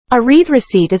A read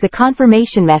receipt is a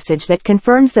confirmation message that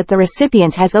confirms that the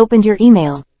recipient has opened your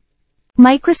email.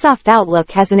 Microsoft Outlook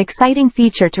has an exciting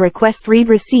feature to request read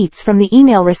receipts from the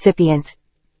email recipient.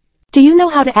 Do you know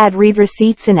how to add read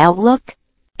receipts in Outlook?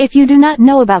 If you do not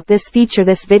know about this feature,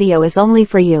 this video is only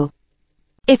for you.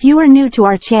 If you are new to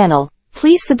our channel,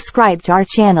 please subscribe to our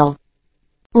channel.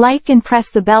 Like and press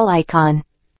the bell icon.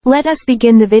 Let us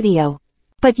begin the video.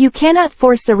 But you cannot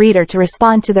force the reader to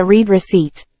respond to the read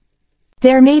receipt.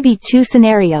 There may be two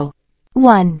scenarios.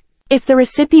 1. If the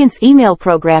recipient's email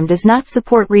program does not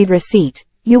support read receipt,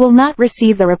 you will not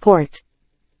receive the report.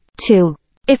 2.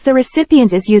 If the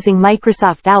recipient is using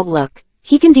Microsoft Outlook,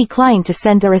 he can decline to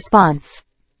send the response.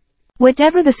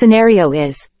 Whatever the scenario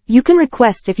is, you can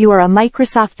request if you are a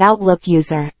Microsoft Outlook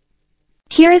user.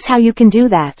 Here is how you can do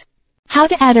that. How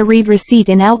to add a read receipt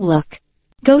in Outlook.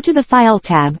 Go to the File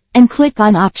tab, and click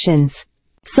on Options.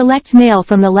 Select Mail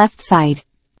from the left side.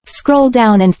 Scroll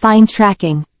down and find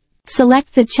Tracking.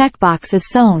 Select the checkbox as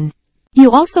shown.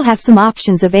 You also have some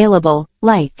options available,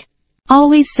 like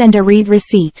Always send a read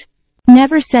receipt.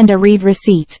 Never send a read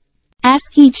receipt.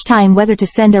 Ask each time whether to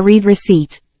send a read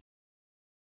receipt.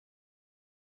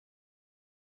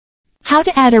 How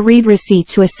to add a read receipt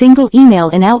to a single email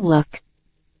in Outlook.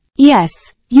 Yes,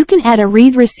 you can add a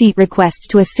read receipt request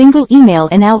to a single email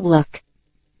in Outlook.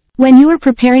 When you are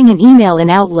preparing an email in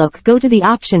Outlook, go to the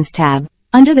Options tab.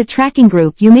 Under the Tracking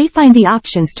group, you may find the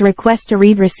options to request a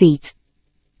read receipt.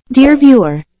 Dear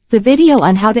viewer, the video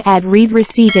on how to add read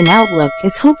receipt in Outlook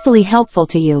is hopefully helpful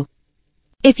to you.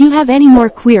 If you have any more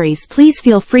queries, please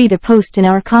feel free to post in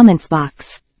our comments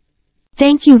box.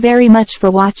 Thank you very much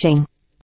for watching.